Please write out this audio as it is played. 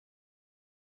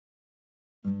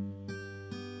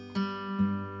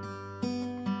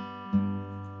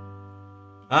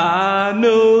I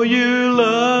know you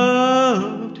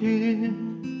loved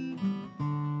him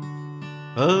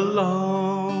a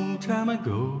long time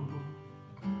ago.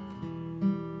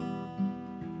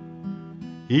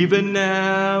 Even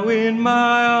now in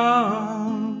my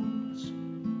arms,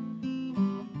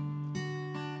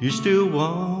 you still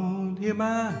want him,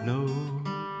 I know.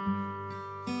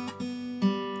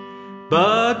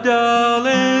 But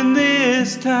darling,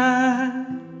 this time,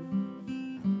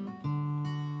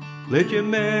 let your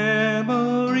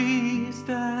memories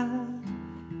die.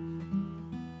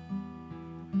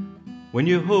 When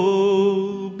you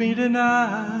hold me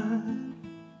tonight,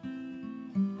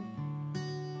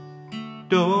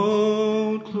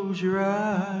 don't close your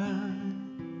eyes.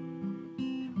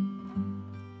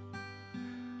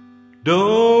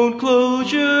 Don't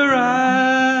close your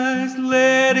eyes,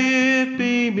 let it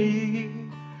be me.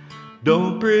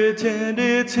 Don't pretend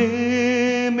it's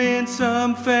him in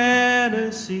some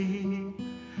fantasy.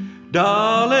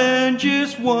 Darling,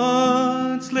 just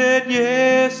once let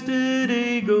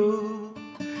yesterday go,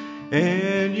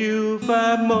 and you'll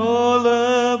find more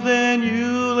love than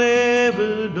you'll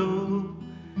ever know.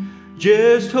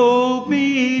 Just hold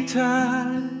me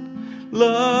tight,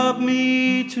 love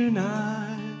me tonight.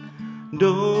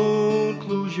 Don't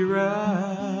close your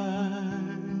eyes.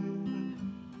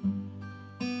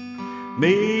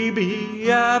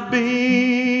 Maybe I've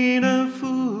been a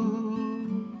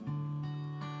fool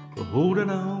for holding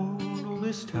on all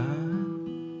this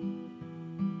time,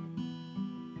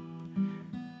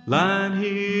 lying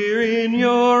here in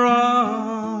your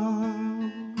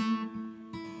arms,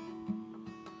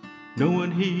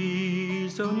 knowing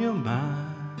he's on your mind.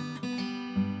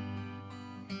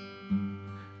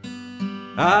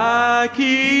 I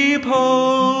keep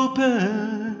hoping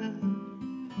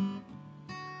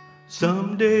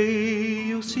someday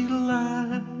you'll see the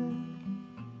light.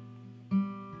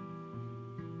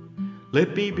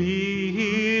 Let me be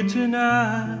here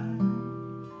tonight,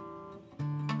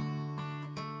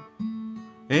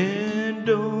 and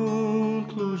don't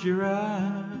close your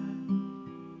eyes.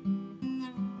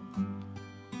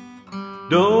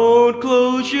 Don't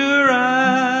close your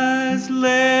eyes,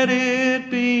 let it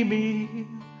be me.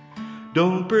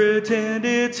 Don't pretend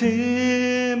it's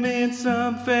him in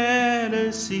some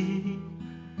fantasy.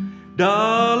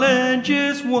 Darling,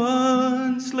 just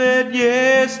once let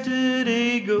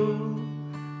yesterday go,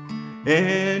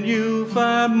 and you'll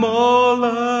find more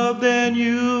love than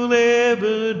you'll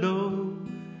ever know.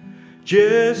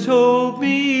 Just hold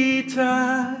me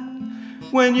tight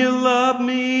when you love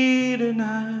me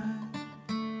tonight,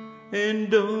 and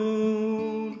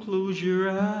don't close your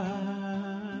eyes.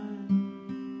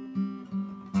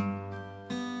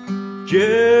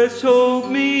 Just hold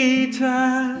me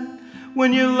tight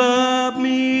when you love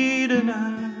me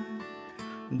tonight.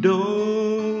 Don't